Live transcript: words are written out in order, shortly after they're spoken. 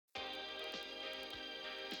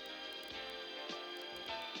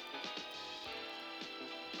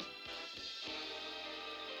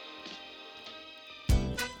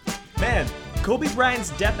Kobe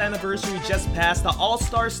Bryant's death anniversary just passed, the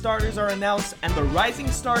All-Star starters are announced, and the Rising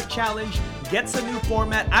Star Challenge gets a new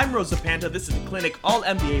format. I'm Rosa Panda, this is the Clinic All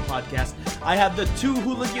NBA podcast. I have the two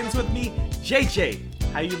hooligans with me. JJ,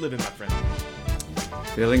 how you living, my friend?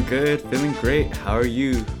 Feeling good, feeling great. How are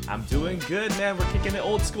you? I'm doing good, man. We're kicking it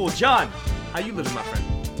old school. John, how you living, my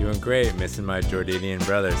friend? Doing great, missing my Jordanian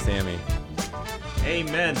brother, Sammy.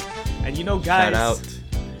 Amen. And you know, guys... Shout out.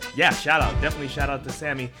 Yeah, shout out. Definitely shout out to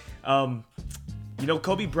Sammy. You know,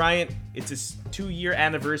 Kobe Bryant, it's his 2-year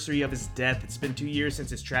anniversary of his death. It's been 2 years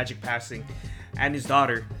since his tragic passing, and his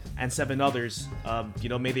daughter and 7 others.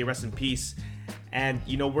 May they rest in peace. And,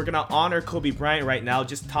 we're going to honor Kobe Bryant right now,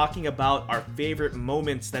 just talking about our favorite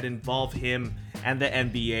moments that involve him and the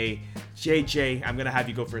NBA. JJ, I'm going to have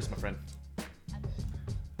you go first, my friend.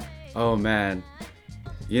 Oh, man.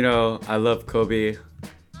 I love Kobe.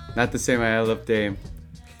 Not the same way I love Dame,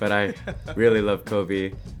 but I really love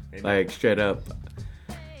Kobe. Amen. Like, straight up.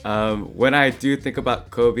 When I do think about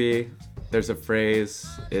Kobe, there's a phrase,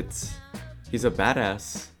 he's a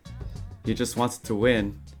badass. He just wants to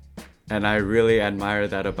win. And I really admire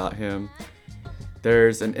that about him.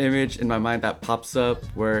 There's an image in my mind that pops up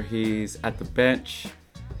where he's at the bench.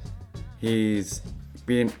 He's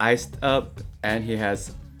being iced up and he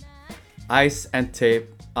has ice and tape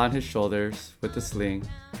on his shoulders with a sling.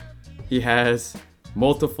 He has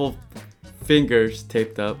multiple fingers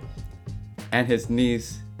taped up and his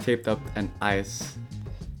knees taped up and ice.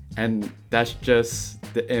 And that's just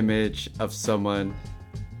the image of someone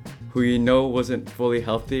who wasn't fully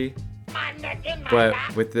healthy, but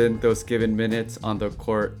within those given minutes on the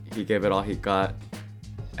court, he gave it all he got,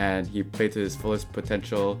 and he played to his fullest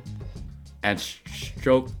potential and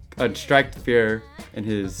strike fear in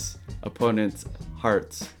his opponent's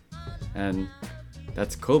hearts. And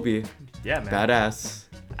that's Kobe. Yeah, man. Badass.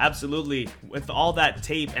 Absolutely. With all that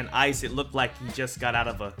tape and ice, it looked like he just got out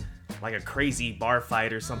of a crazy bar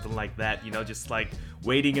fight or something like that, just like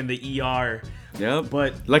waiting in the ER. Yep.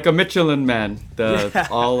 But like a Michelin man,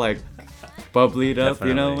 all like bubblied up, Definitely.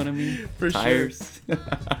 You know what I mean? For Tires.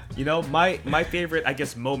 sure. My favorite, I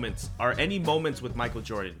guess, moments are any moments with Michael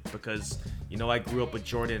Jordan, because, I grew up with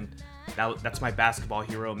Jordan. That's my basketball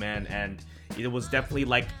hero, man. And it was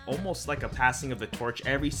definitely almost like a passing of the torch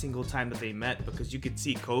every single time that they met, because you could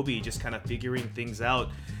see Kobe just kind of figuring things out,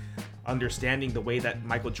 understanding the way that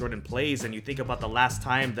Michael Jordan plays. And you think about the last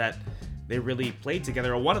time that they really played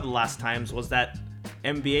together, or one of the last times, was that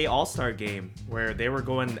NBA All-Star game where they were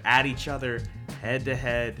going at each other head to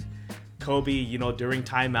head. Kobe, during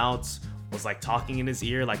timeouts was talking in his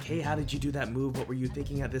ear, hey, how did you do that move? What were you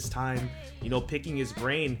thinking at this time? Picking his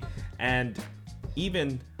brain. And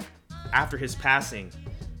even after his passing,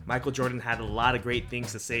 Michael Jordan had a lot of great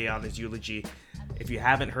things to say on his eulogy. If you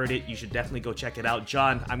haven't heard it, you should definitely go check it out.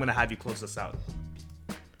 John, I'm going to have you close this out.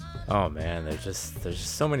 Oh man, there's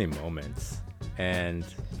just so many moments. And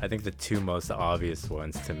I think the two most obvious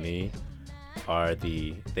ones to me are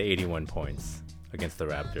the 81 points against the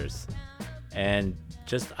Raptors. And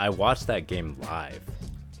I watched that game live.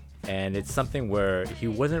 And it's something where he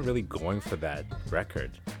wasn't really going for that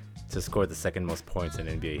record to score the second most points in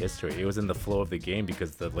NBA history. It was in the flow of the game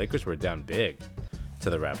because the Lakers were down big to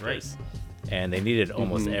the Raptors. Right. And they needed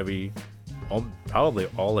almost probably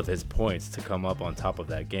all of his points to come up on top of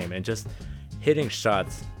that game. And just hitting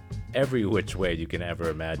shots every which way you can ever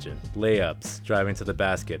imagine. Layups, driving to the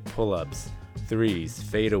basket, pull-ups, threes,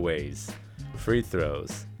 fadeaways, free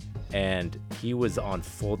throws. And he was on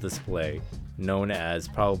full display, known as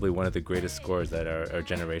probably one of the greatest scorers that our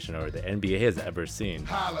generation or the NBA has ever seen.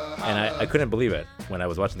 And I couldn't believe it. When I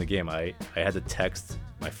was watching the game, I had to text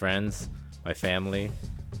my friends, my family,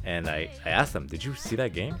 and I asked them, did you see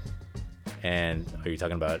that game? And are you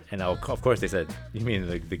talking about, and of course they said, you mean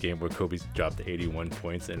the game where Kobe dropped 81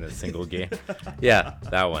 points in a single game? Yeah,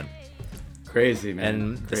 that one. Crazy, man.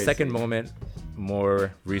 And the Crazy. second moment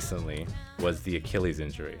more recently was the Achilles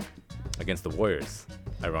injury against the Warriors,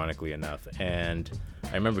 ironically enough. And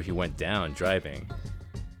I remember he went down driving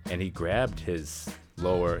and he grabbed his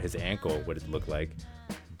ankle, what it looked like.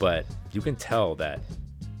 But you can tell that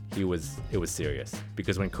it was serious,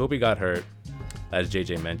 because when Kobe got hurt, as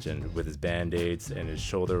JJ mentioned, with his band-aids and his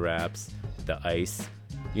shoulder wraps, the ice,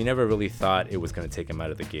 you never really thought it was going to take him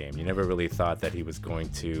out of the game. You never really thought that he was going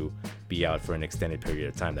to be out for an extended period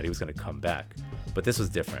of time, that he was going to come back. But this was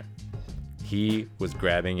different. He was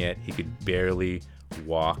grabbing it. He could barely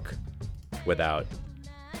walk without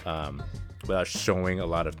showing a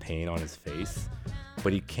lot of pain on his face.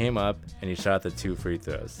 But he came up and he shot the 2 free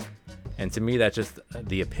throws. And to me, that's just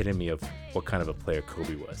the epitome of what kind of a player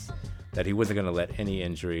Kobe was. that he wasn't going to let any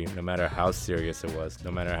injury, no matter how serious it was,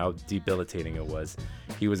 no matter how debilitating it was,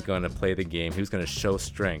 he was going to play the game. He was going to show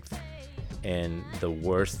strength in the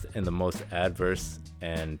worst and the most adverse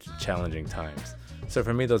and challenging times. So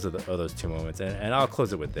for me, those are those two moments. And I'll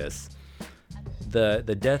close it with this.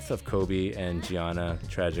 The death of Kobe and Gianna,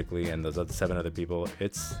 tragically, and those other 7 other people,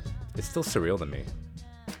 it's still surreal to me.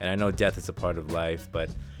 And I know death is a part of life, but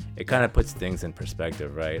it kind of puts things in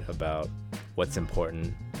perspective, right? About what's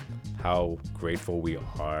important, how grateful we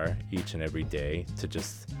are each and every day to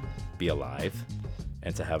just be alive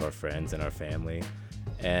and to have our friends and our family.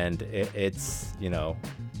 And it's, you know,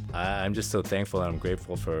 I'm just so thankful and I'm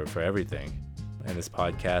grateful for everything. And this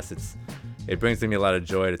podcast, it brings me a lot of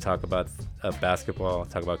joy to talk about basketball,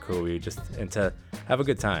 talk about Kobe, and to have a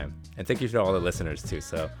good time. And thank you to all the listeners too.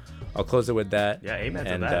 So I'll close it with that. Yeah, amen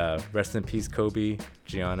and, to that. And rest in peace, Kobe,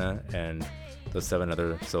 Gianna, and those 7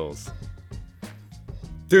 other souls.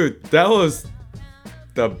 Dude, that was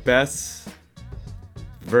the best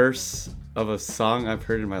verse of a song I've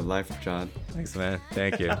heard in my life, John. Thanks, man.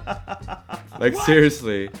 Thank you. Like,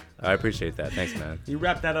 seriously. I appreciate that. Thanks, man. You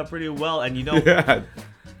wrapped that up pretty well, and you know, Yeah.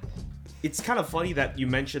 it's kind of funny that you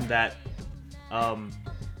mentioned that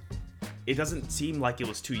it doesn't seem like it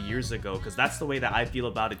was 2 years ago, because that's the way that I feel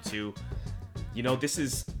about it too. You know,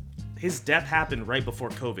 his death happened right before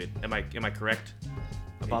COVID. Am I correct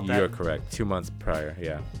about that? You're correct. 2 months prior,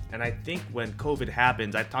 yeah. And I think when COVID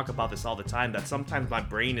happens, I talk about this all the time, that sometimes my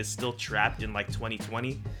brain is still trapped in like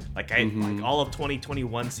 2020. Like like all of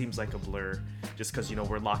 2021 seems like a blur, just because, you know,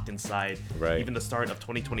 we're locked inside. Right. Even the start of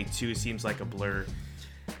 2022 seems like a blur.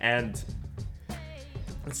 And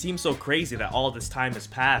it seems so crazy that all this time has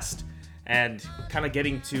passed. And kind of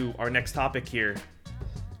getting to our next topic here,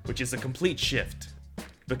 which is a complete shift,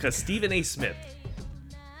 because Stephen A. Smith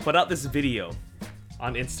put out this video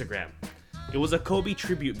on Instagram. It was a Kobe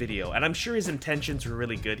tribute video, and I'm sure his intentions were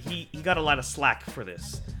really good. He got a lot of slack for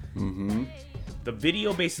this. The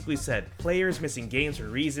video basically said, players missing games for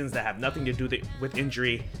reasons that have nothing to do with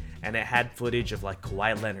injury, and it had footage of like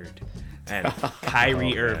Kawhi Leonard and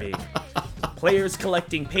Kyrie Irving. Players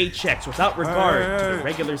collecting paychecks without regard to the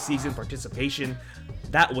regular season participation.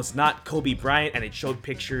 That was not Kobe Bryant, and it showed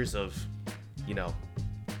pictures of, you know,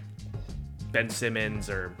 Ben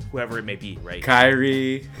Simmons or whoever it may be, right?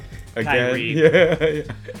 Kyrie. Again. Kyrie. Yeah.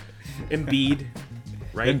 Embiid,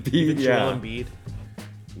 right? Embiid, Even Joel yeah. Embiid.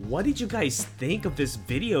 What did you guys think of this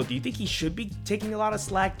video? Do you think he should be taking a lot of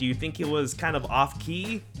slack? Do you think it was kind of off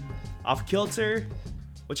key? Off kilter?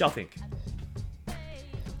 What y'all think?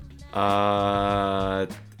 I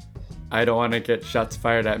don't want to get shots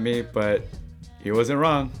fired at me, but he wasn't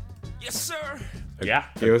wrong. Yes, sir. Yeah.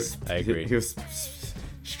 He was. I agree. He was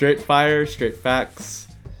straight fire, straight facts.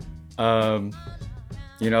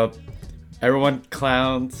 You know, everyone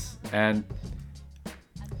clowns and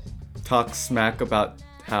talks smack about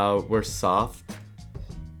how we're soft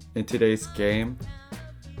in today's game,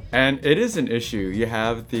 and it is an issue. You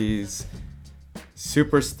have these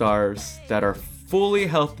superstars that are fully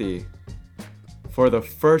healthy for the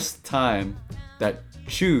first time that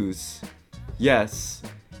choose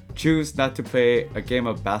not to play a game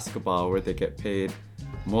of basketball where they get paid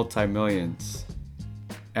multi-millions.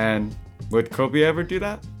 And would Kobe ever do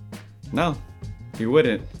that? No, he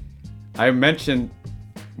wouldn't. I mentioned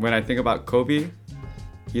when I think about Kobe,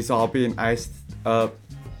 he's all being iced up,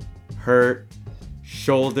 hurt,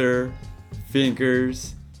 shoulder,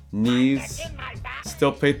 fingers, knees,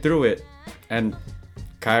 still played through it. And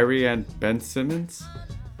Kyrie and Ben Simmons,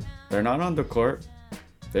 they're not on the court.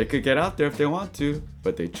 They could get out there if they want to,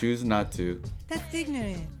 but they choose not to. That's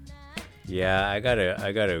ignorant. Yeah, I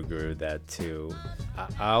gotta agree with that too.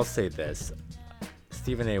 I'll say this: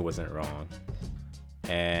 Stephen A. wasn't wrong,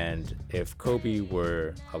 and if Kobe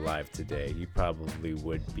were alive today, he probably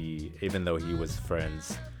would be. Even though he was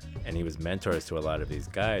friends and he was mentors to a lot of these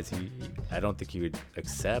guys, I don't think he would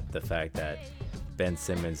accept the fact that Ben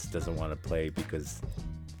Simmons doesn't want to play because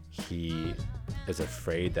he is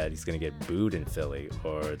afraid that he's going to get booed in Philly,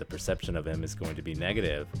 or the perception of him is going to be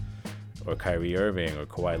negative, or Kyrie Irving or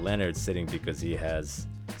Kawhi Leonard sitting because he has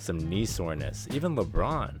some knee soreness. Even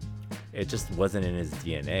LeBron, it just wasn't in his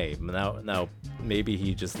DNA. Now maybe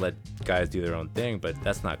he just let guys do their own thing, but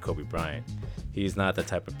that's not Kobe Bryant. He's not the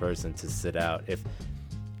type of person to sit out.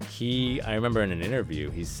 I remember in an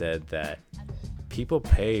interview, he said that people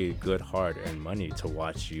pay good hard-earned money to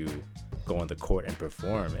watch you go on the court and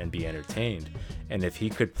perform and be entertained. And if he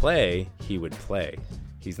could play, he would play.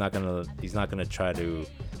 He's not gonna try to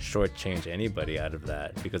shortchange anybody out of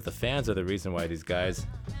that, because the fans are the reason why these guys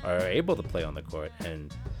are able to play on the court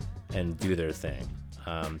and do their thing.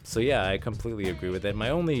 So yeah, I completely agree with it. My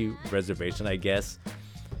only reservation, I guess,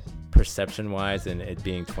 perception-wise, and it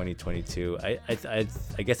being 2022, I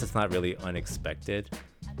guess it's not really unexpected,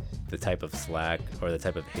 the type of slack or the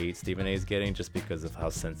type of hate Stephen A is getting, just because of how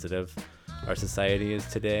sensitive our society is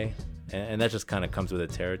today, and that just kind of comes with the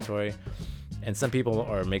territory. And some people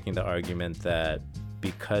are making the argument that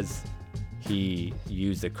because he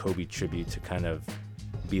used a Kobe tribute to kind of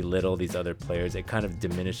belittle these other players, it kind of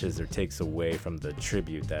diminishes or takes away from the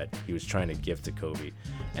tribute that he was trying to give to Kobe.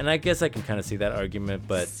 And I guess I can kind of see that argument,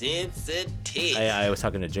 but I was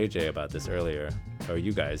talking to JJ about this earlier, or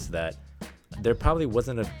you guys, that there probably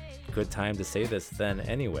wasn't a good time to say this then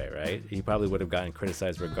anyway, right? He probably would have gotten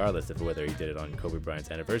criticized regardless of whether he did it on Kobe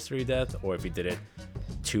Bryant's anniversary death or if he did it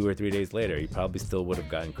 2 or 3 days later. He probably still would have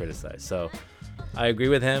gotten criticized. So I agree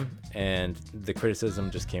with him, and the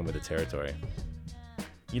criticism just came with the territory.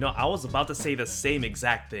 You know, I was about to say the same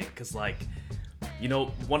exact thing, because, like, you know,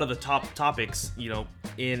 one of the top topics, you know,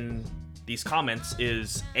 in these comments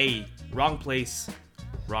is wrong place,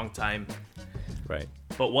 wrong time. Right.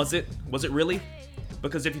 But was it really?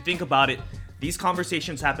 Because if you think about it, these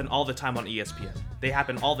conversations happen all the time on ESPN. They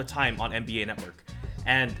happen all the time on NBA Network.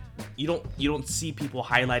 And you don't see people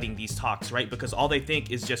highlighting these talks, right? Because all they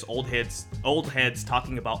think is just old heads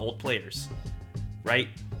talking about old players, right?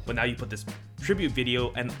 But now you put this tribute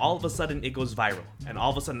video and all of a sudden it goes viral, and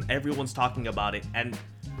all of a sudden everyone's talking about it. And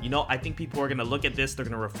you know, I think people are gonna look at this, they're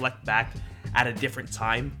gonna reflect back at a different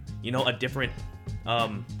time, you know, a different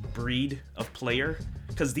breed of player,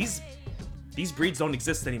 because these breeds don't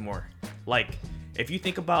exist anymore. Like, if you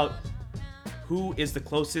think about who is the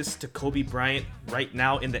closest to Kobe Bryant right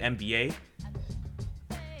now in the NBA,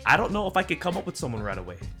 I don't know if I could come up with someone right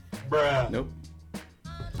away. Bruh. Nope.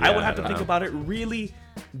 I would have to think about it really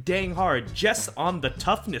dang hard, just on the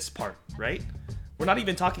toughness part, right? We're not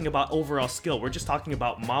even talking about overall skill. We're just talking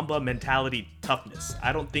about Mamba mentality toughness.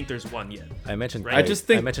 I don't think there's one yet. I mentioned right?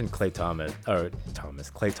 I mentioned Klay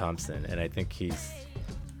Thompson, and I think he's,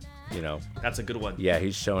 you know, that's a good one. Yeah,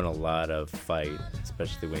 he's shown a lot of fight,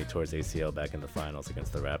 especially when he tore his ACL back in the finals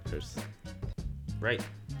against the Raptors. Right.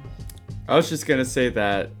 I was just gonna say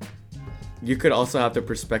that you could also have the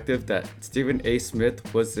perspective that Stephen A.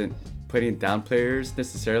 Smith wasn't putting down players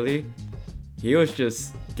necessarily. He was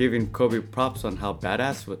just giving Kobe props on how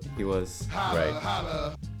badass he was.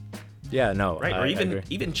 Right. Yeah, no. Right, or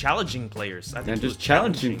even challenging players. I think and just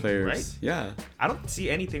challenging players. Right? Yeah. I don't see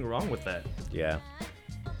anything wrong with that. Yeah.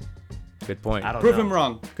 Good point. Prove him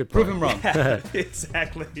wrong. Good point. Prove him wrong. Yeah,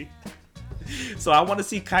 exactly. So I want to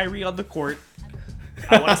see Kyrie on the court.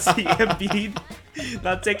 I want to see Embiid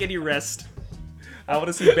not take any rest. I want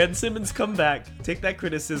to see Ben Simmons come back, take that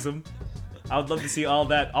criticism. I would love to see all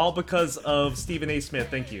that, all because of Stephen A. Smith.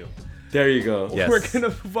 Thank you. There you go. Yes. We're going to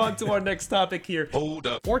move on to our next topic here. Hold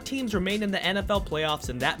up. 4 teams remain in the NFL playoffs,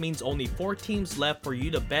 and that means only 4 teams left for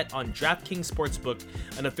you to bet on DraftKings Sportsbook,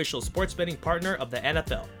 an official sports betting partner of the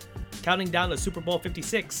NFL. Counting down to Super Bowl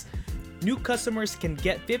 56, new customers can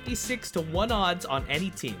get 56-1 odds on any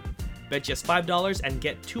team. Bet just $5 and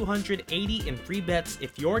get $280 in free bets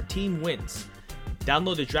if your team wins.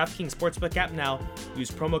 Download the DraftKings Sportsbook app now,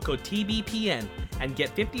 use promo code TBPN, and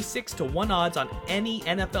get 56-1 odds on any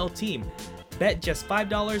NFL team. Bet just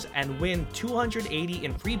 $5 and win $280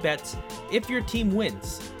 in free bets if your team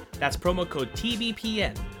wins. That's promo code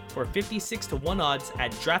TBPN for 56-1 odds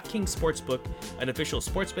at DraftKings Sportsbook, an official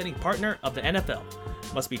sports betting partner of the NFL.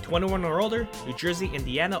 Must be 21 or older, New Jersey,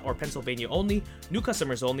 Indiana, or Pennsylvania only, new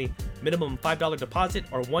customers only, minimum $5 deposit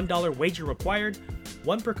or $1 wager required,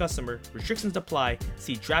 1 per customer, restrictions apply,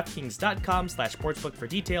 see DraftKings.com/sportsbook for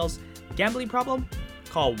details. Gambling problem?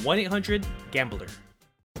 Call 1-800-GAMBLER.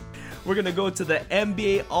 We're gonna go to the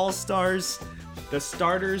NBA All-Stars. The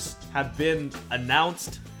starters have been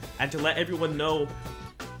announced, and to let everyone know,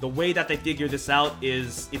 the way that they figure this out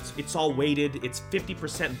is it's all weighted. It's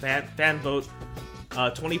 50% fan vote,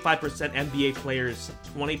 25% NBA players,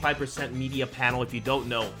 25% media panel. If you don't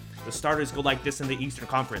know, the starters go like this in the Eastern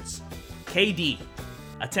Conference: KD,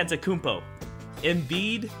 Antetokounmpo,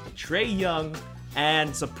 Embiid, Trae Young,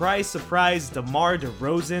 and surprise, surprise, DeMar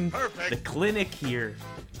DeRozan. Perfect. The clinic here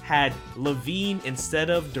had Levine instead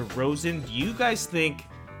of DeRozan. Do you guys think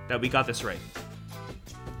that we got this right?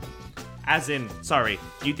 As in, sorry,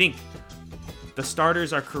 do you think the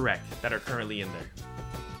starters are correct that are currently in there?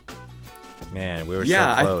 Man, we were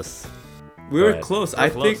so close. We were close. I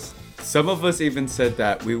close. think some of us even said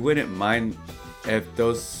that we wouldn't mind if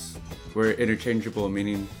those were interchangeable,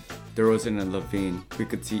 meaning DeRozan and Levine. We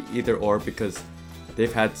could see either or because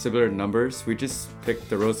they've had similar numbers. We just picked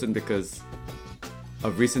DeRozan because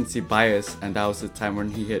of recency bias, and that was the time when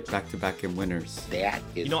he hit back-to-back game winners. That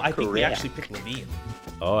is I think we correct. actually picked Levine.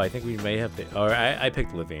 Oh, I think we may have picked, or I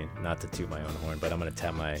picked Levine, not to toot my own horn, but I'm going to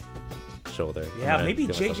tap my shoulder. I'm Yeah, gonna maybe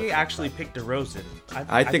give myself a JJ pep actually talk. picked DeRozan.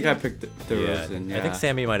 I think I picked DeRozan, yeah. I think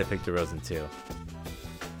Sammy might have picked DeRozan too.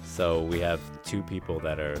 So we have two people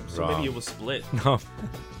that are So wrong. maybe it was split. No,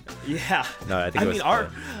 Yeah. no, I think it was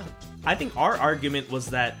I think our argument was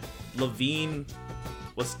that Levine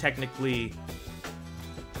was technically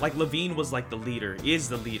like Levine was like the leader, is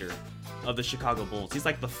the leader of the Chicago Bulls. He's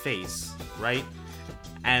like the face, right?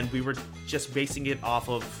 And we were just basing it off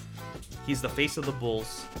of he's the face of the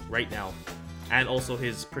Bulls right now. And also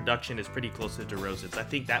his production is pretty close to DeRozan's. I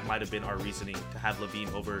think that might have been our reasoning to have Levine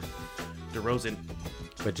over DeRozan.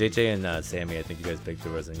 But JJ and Sammy, I think you guys picked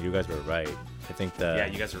DeRozan. You guys were right. I think Yeah,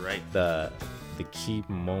 you guys are right. the key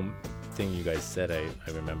thing you guys said,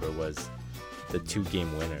 I remember, was the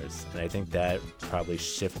 2-game winners. And I think that probably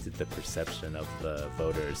shifted the perception of the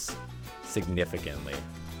voters significantly.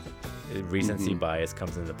 Recency bias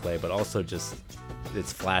comes into play, but also just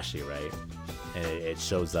it's flashy, right? And it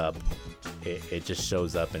shows up. It just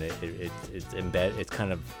shows up, and it's embed. It's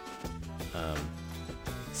kind of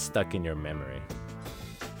stuck in your memory.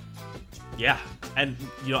 Yeah. And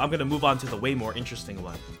I'm gonna move on to the way more interesting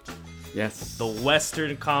one. Yes. The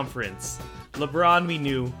Western Conference. LeBron we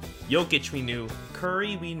knew, Jokic we knew,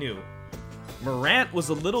 Curry we knew. Morant was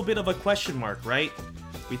a little bit of a question mark, right?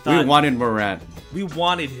 We wanted Morant. We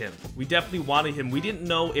wanted him. We definitely wanted him. We didn't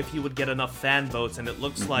know if he would get enough fan votes, and it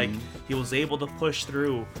looks like he was able to push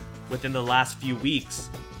through within the last few weeks.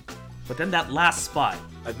 But then that last spot,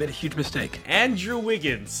 I've made a huge mistake. Andrew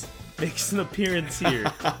Wiggins makes an appearance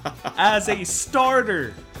here as a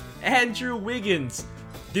starter. Andrew Wiggins.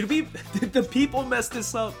 Did the people mess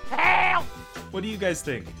this up? What do you guys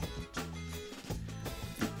think?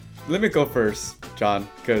 Let me go first, John,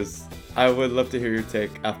 because I would love to hear your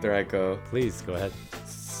take after I go. Please go ahead.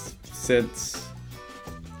 Since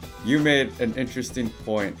you made an interesting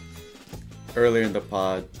point earlier in the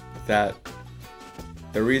pod that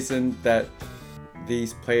the reason that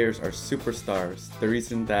these players are superstars, the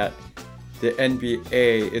reason that the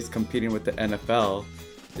NBA is competing with the NFL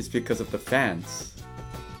is because of the fans.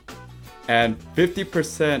 And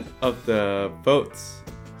 50% of the votes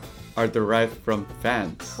are derived from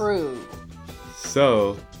fans. True.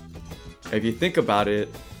 So, if you think about it,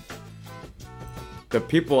 the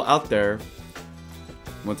people out there,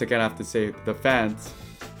 once again I have to say the fans,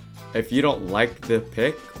 if you don't like the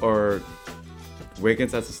pick or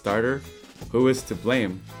Wiggins as a starter, who is to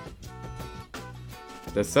blame?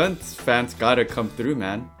 The Suns fans gotta come through,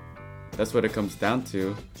 man. That's what it comes down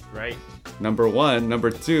to. Right. Number one.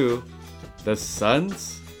 Number two, the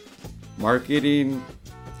Suns marketing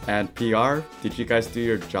and PR, did you guys do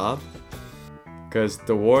your job? Because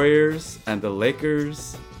the Warriors and the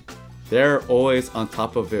Lakers, they're always on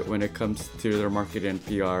top of it when it comes to their marketing and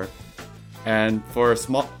PR. And for a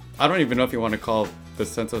small, I don't even know if you want to call the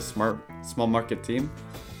Suns a small market team.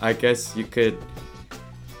 I guess you could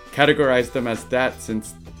categorize them as that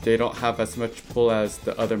since they don't have as much pull as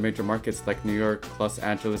the other major markets like New York, Los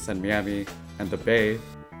Angeles, and Miami, and the Bay.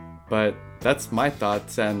 But that's my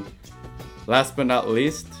thoughts. And last but not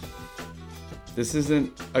least, this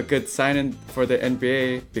isn't a good sign for the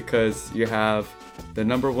NBA because you have the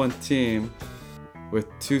number one team with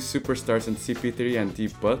two superstars in CP3 and D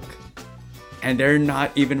Book, and they're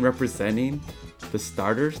not even representing the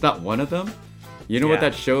starters, not one of them. You know what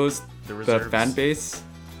that shows? The The reserves. fan base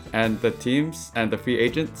and the teams and the free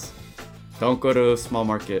agents. Don't go to a small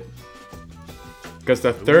market. Because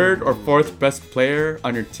the third or fourth best player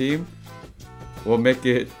on your team will make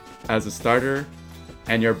it as a starter,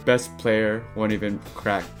 and your best player won't even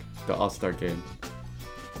crack the All-Star game.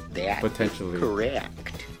 That Potentially. is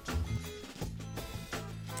correct.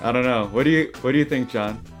 I don't know. What do you think,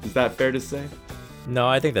 John? Is that fair to say? No,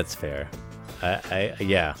 I think that's fair.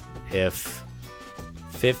 Yeah, if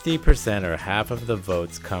 50% or half of the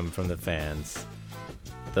votes come from the fans,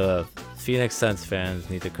 the Phoenix Suns fans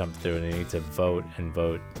need to come through and they need to vote and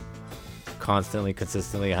vote constantly,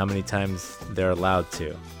 consistently, how many times they're allowed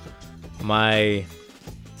to.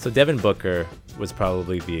 So Devin Booker was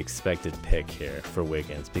probably the expected pick here for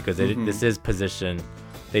Wiggins because this is position.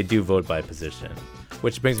 They do vote by position,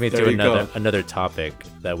 which brings me There to you go. another topic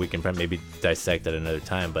that we can maybe dissect at another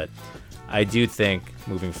time. But I do think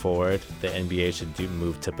moving forward, the NBA should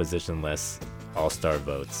move to positionless all-star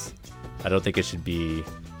votes. I don't think it should be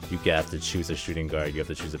you have to choose a shooting guard, you have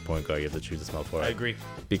to choose a point guard, you have to choose a small forward. I agree.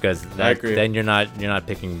 Because I agree. then you're not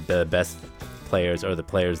picking the best players or the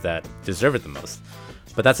players that deserve it the most.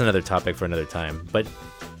 But that's another topic for another time. But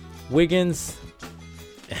Wiggins,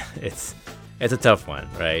 it's a tough one,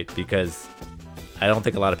 right? Because I don't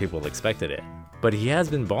think a lot of people expected it. But he has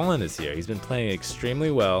been balling this year. He's been playing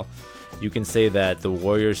extremely well. You can say that the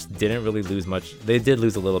Warriors didn't really lose much. They did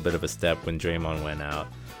lose a little bit of a step when Draymond went out.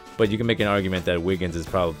 But you can make an argument that Wiggins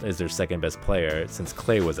is their second best player since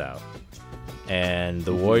Klay was out. And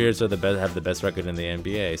the Warriors are have the best record in the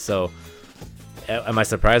NBA. So am I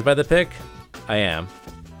surprised by the pick? I am.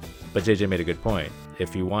 But JJ made a good point.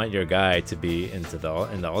 If you want your guy to be in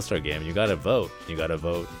the All-Star game, you got to vote. You got to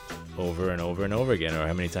vote over and over and over again, or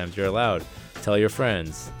how many times you're allowed. Tell your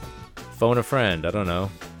friends. Phone a friend. I don't know.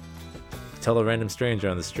 Tell a random stranger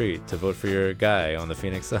on the street to vote for your guy on the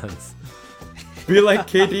Phoenix Suns. Be like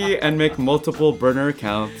KD and make multiple burner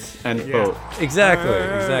accounts and vote.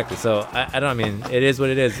 Exactly. So I mean, it is what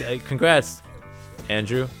it is. Congrats,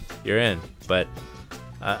 Andrew. You're in. But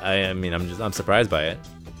I mean, I'm surprised by it.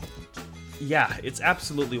 Yeah, it's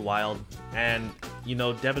absolutely wild. And,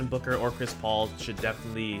 Devin Booker or Chris Paul should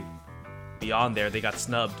definitely be on there. They got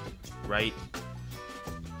snubbed, right?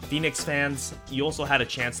 Phoenix fans, you also had a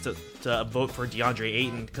chance to vote for DeAndre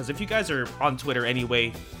Ayton, because if you guys are on Twitter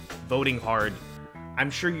anyway, voting hard, I'm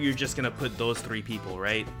sure you're just going to put those three people,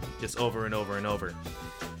 right? Just over and over and over.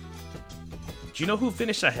 Do you know who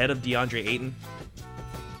finished ahead of DeAndre Ayton?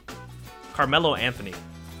 Carmelo Anthony.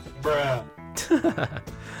 Bruh.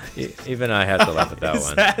 Even I had to laugh at that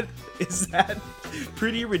one. Is that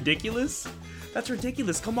pretty ridiculous? That's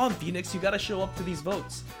ridiculous. Come on, Phoenix, you gotta show up to these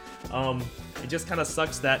votes. It just kind of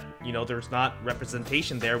sucks that, there's not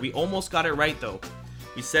representation there. We almost got it right, though.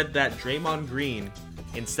 We said that Draymond Green,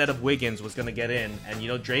 instead of Wiggins, was gonna get in. And,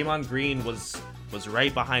 Draymond Green was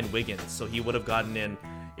right behind Wiggins, so he would have gotten in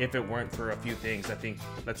if it weren't for a few things. I think,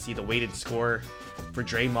 let's see, the weighted score for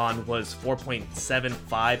Draymond was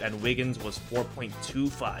 4.75 and Wiggins was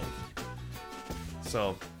 4.25.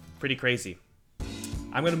 So, pretty crazy.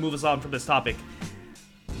 I'm going to move us on from this topic.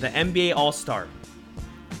 The NBA All-Star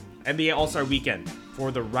Weekend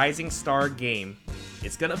for the Rising Star game.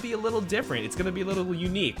 It's going to be a little different. It's going to be a little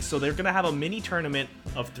unique. So they're going to have a mini tournament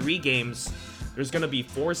of 3 games. There's going to be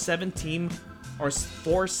 4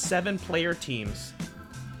 7-player teams.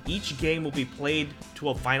 Each game will be played to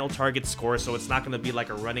a final target score, so it's not going to be like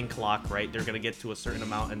a running clock, right? They're going to get to a certain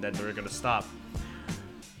amount and then they're going to stop.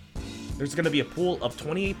 There's going to be a pool of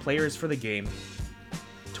 28 players for the game,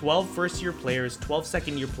 12 first-year players, 12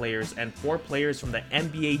 second-year players, and 4 players from the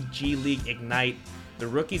NBA G League Ignite. The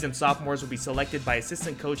rookies and sophomores will be selected by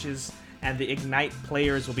assistant coaches, and the Ignite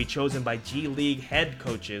players will be chosen by G League head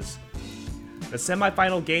coaches. The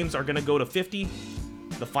semifinal games are going to go to 50.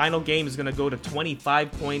 The final game is going to go to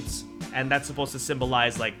 25 points, and that's supposed to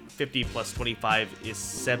symbolize like 50 plus 25 is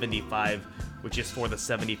 75, which is for the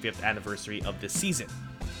 75th anniversary of this season.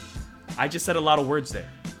 I just said a lot of words there.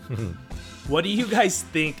 What do you guys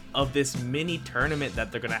think of this mini tournament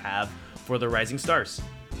that they're going to have for the Rising Stars?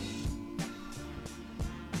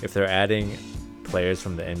 If they're adding players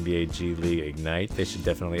from the NBA G League Ignite, they should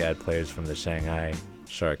definitely add players from the Shanghai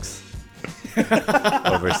Sharks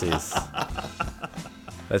overseas.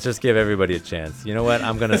 Let's just give everybody a chance. You know what?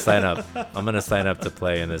 I'm going to sign up. I'm going to sign up to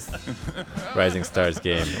play in this Rising Stars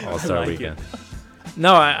game All-Star Weekend.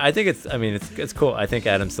 No, I think it's cool. I think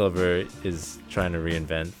Adam Silver is trying to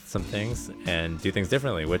reinvent some things and do things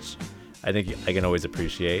differently, which I think I can always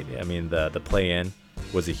appreciate. I mean, the play-in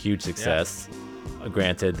was a huge success. Yeah.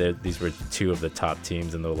 Granted, these were 2 of the top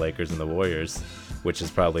teams in the Lakers and the Warriors, which is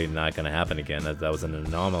probably not going to happen again. That was an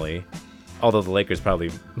anomaly. Although the Lakers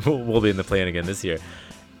probably will be in the play-in again this year.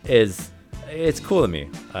 It's cool to me.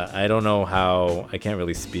 I don't know how. I can't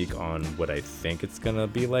really speak on what I think it's gonna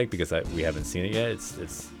be like because we haven't seen it yet.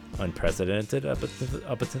 It's unprecedented up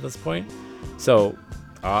until this point. So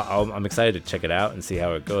I'm excited to check it out and see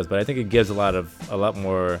how it goes. But I think it gives a lot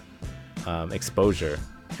more exposure,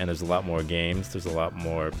 and there's a lot more games. There's a lot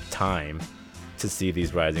more time to see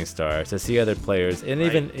these rising stars, to see other players, and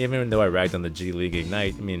right. even though I ragged on the G League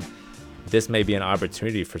Ignite, I mean, this may be an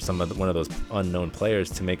opportunity for one of those unknown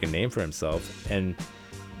players to make a name for himself and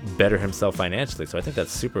better himself financially. So I think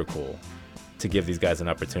that's super cool to give these guys an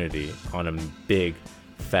opportunity on a big,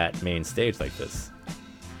 fat main stage like this.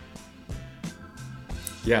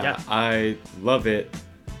 Yeah, I love it.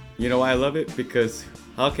 You know why I love it? Because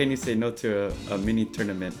how can you say no to a mini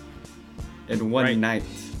tournament in one night?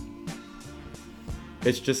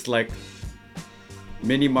 It's just like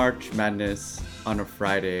mini March Madness on a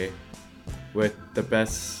Friday with the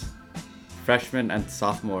best freshmen and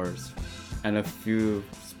sophomores and a few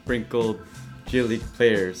sprinkled G League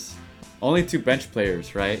players. Only 2 bench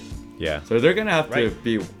players, right? Yeah. So they're gonna have to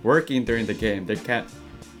be working during the game. They can't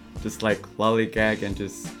just like lollygag and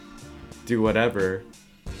just do whatever.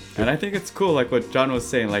 And I think it's cool, like what John was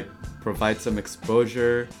saying, like provide some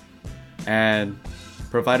exposure and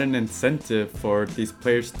provide an incentive for these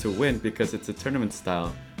players to win because it's a tournament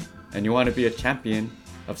style. And you want to be a champion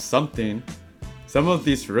of something. Some of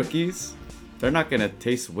these rookies, they're not going to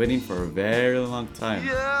taste winning for a very long time.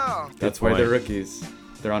 Yeah. That's why they're rookies.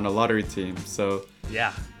 They're on a lottery team. So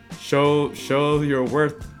Yeah. show your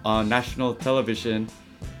worth on national television.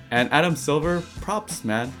 And Adam Silver, props,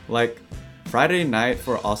 man. Like Friday night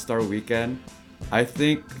for All-Star Weekend, I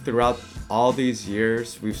think throughout all these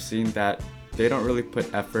years we've seen that they don't really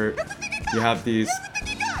put effort. You have these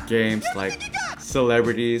games like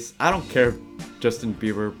celebrities. I don't care if Justin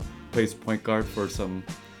Bieber plays point guard for some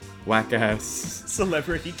whack-ass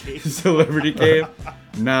Celebrity game. celebrity game.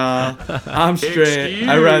 Nah, I'm straight.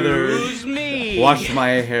 I'd rather wash my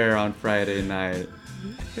hair on Friday night.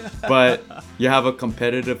 But you have a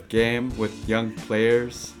competitive game with young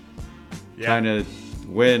players trying to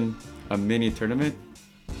win a mini tournament.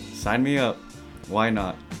 Sign me up. Why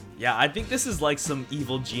not? Yeah, I think this is like some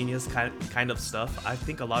evil genius kind of stuff. I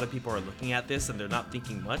think a lot of people are looking at this and they're not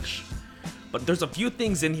thinking much. But there's a few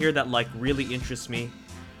things in here that like really interest me.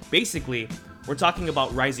 Basically, we're talking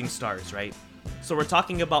about rising stars, right? So we're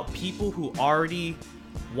talking about people who already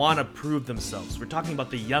want to prove themselves. We're talking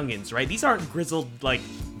about the youngins, right? These aren't grizzled like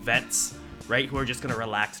vets, right? Who are just going to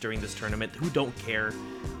relax during this tournament, who don't care.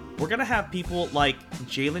 We're going to have people like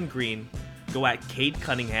Jalen Green go at Cade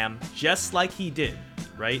Cunningham just like he did,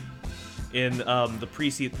 right? In the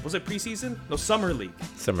preseason, was it preseason? No, Summer League.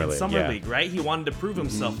 Summer League, right? He wanted to prove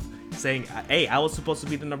himself, saying, hey, I was supposed to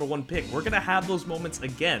be the number one pick. We're going to have those moments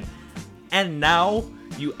again. And now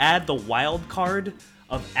you add the wild card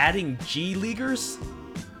of adding G Leaguers.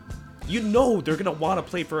 You know they're going to want to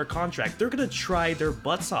play for a contract. They're going to try their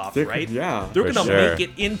butts off, right? Yeah. They're going to make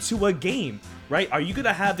it into a game, right? Are you going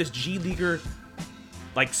to have this G Leaguer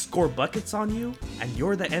like score buckets on you and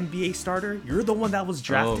you're the NBA starter? You're the one that was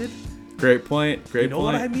drafted? Great point. You know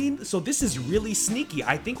what I mean? So this is really sneaky.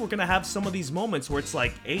 I think we're going to have some of these moments where it's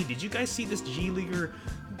like, hey, did you guys see this G Leaguer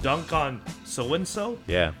dunk on so-and-so?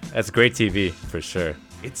 Yeah, that's great TV for sure.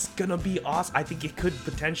 It's going to be awesome. I think it could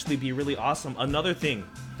potentially be really awesome. Another thing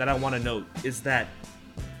that I want to note is that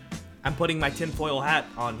I'm putting my tinfoil hat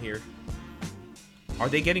on here. Are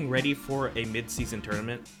they getting ready for a mid-season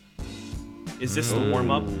tournament? Is this the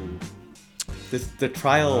warm-up? This the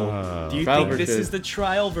trial. Do you trial think this version. is the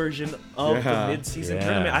trial version of the mid-season Yeah.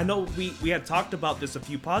 tournament? I know we had talked about this a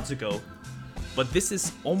few pods ago, but this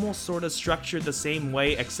is almost sort of structured the same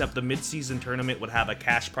way, except the mid-season tournament would have a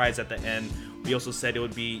cash prize at the end. We also said it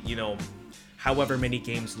would be, however many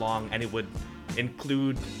games long, and it would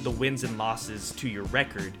include the wins and losses to your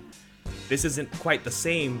record. This isn't quite the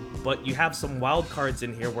same, but you have some wild cards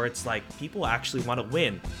in here where it's like people actually want to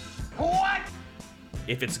win. What?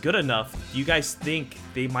 If it's good enough, do you guys think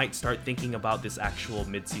they might start thinking about this actual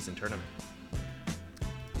mid-season tournament?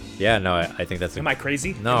 Yeah, no, I think that's. Am I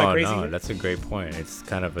crazy? No, Am I crazy? no, that's a great point. It's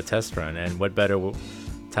kind of a test run, and what better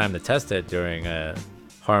time to test it during a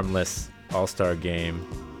harmless All-Star game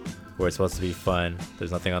where it's supposed to be fun.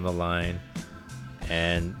 There's nothing on the line,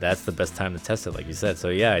 and that's the best time to test it, like you said. So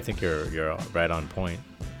yeah, I think you're right on point.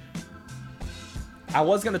 I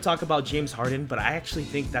was going to talk about James Harden, but I actually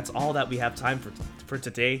think that's all that we have time for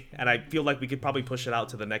today, and I feel like we could probably push it out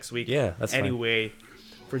to the next week. Yeah, that's fine. Anyway,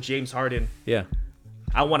 for James Harden, Yeah.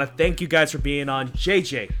 I want to thank you guys for being on.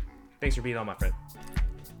 JJ, thanks for being on, my friend.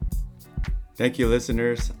 Thank you,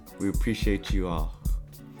 listeners. We appreciate you all.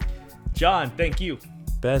 John, thank you.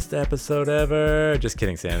 Best episode ever. Just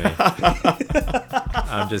kidding, Sammy.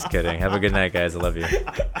 I'm just kidding. Have a good night, guys. I love you.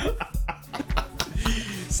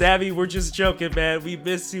 Sammy, we're just joking, man. We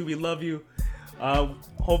miss you. We love you.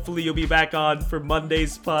 Hopefully you'll be back on for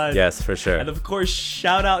Monday's pod. Yes, for sure. And of course,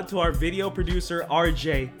 shout out to our video producer,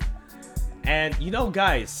 RJ. And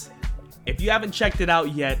guys, if you haven't checked it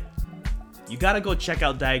out yet, you gotta go check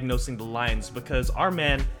out Diagnosing the Lines, because our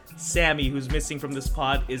man, Sammy, who's missing from this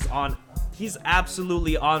pod, he's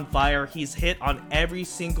absolutely on fire. He's hit on every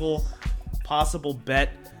single possible bet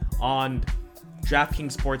on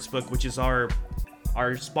DraftKings Sportsbook, which is our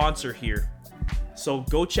sponsor here. So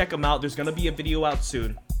go check him out. There's gonna be a video out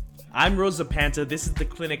soon. I'm Rosa Panta. This is the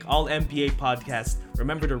Clinic All NBA podcast.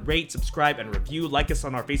 Remember to rate, subscribe, and review. Like us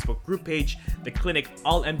on our Facebook group page, the Clinic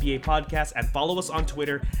All NBA podcast, and follow us on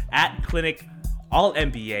Twitter at Clinic All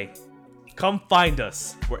NBA. Come find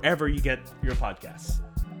us wherever you get your podcasts.